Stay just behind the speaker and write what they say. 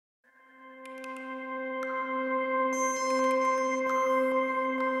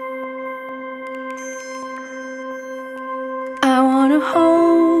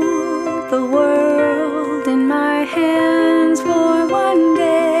hold the world in my hands for one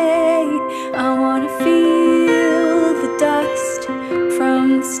day. I wanna feel the dust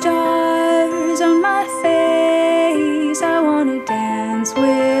from the stars on my face. I wanna dance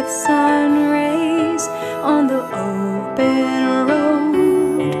with sun rays on the open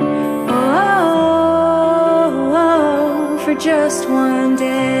road. Oh, for just one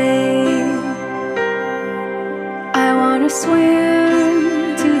day. I wanna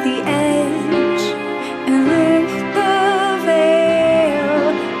swim to the edge and lift the veil.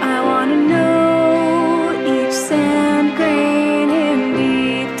 I wanna know each sand grain in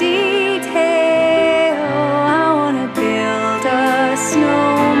deep detail. I wanna build a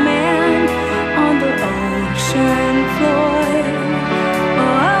snowman on the ocean floor.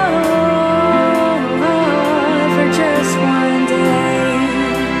 Oh, for just one day.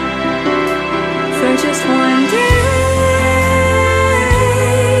 For just one day.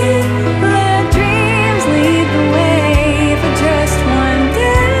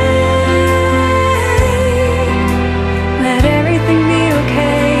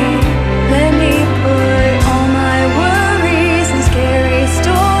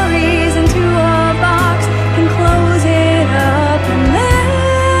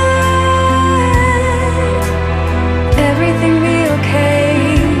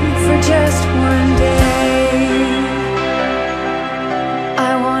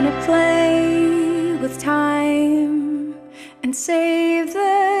 Save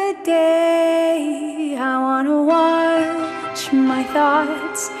the day. I wanna watch my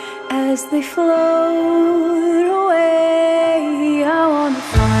thoughts as they float away. I wanna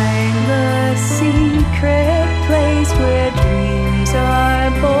find the secret place where dreams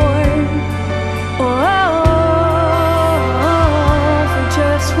are born. Oh, for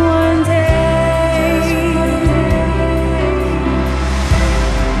just one day.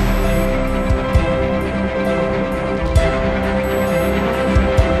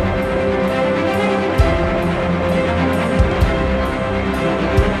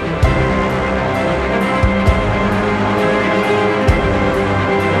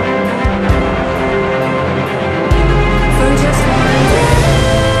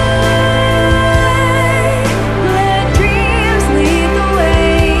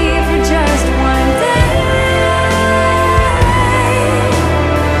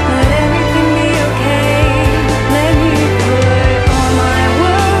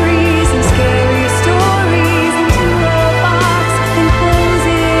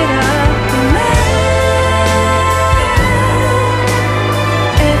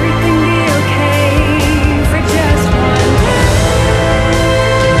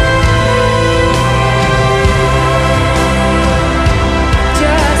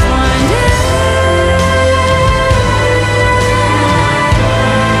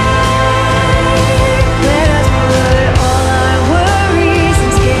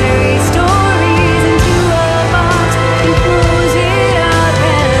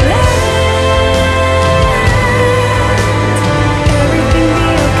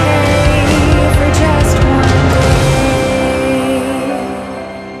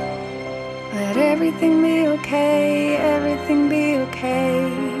 Everything be okay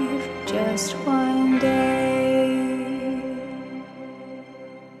for just one.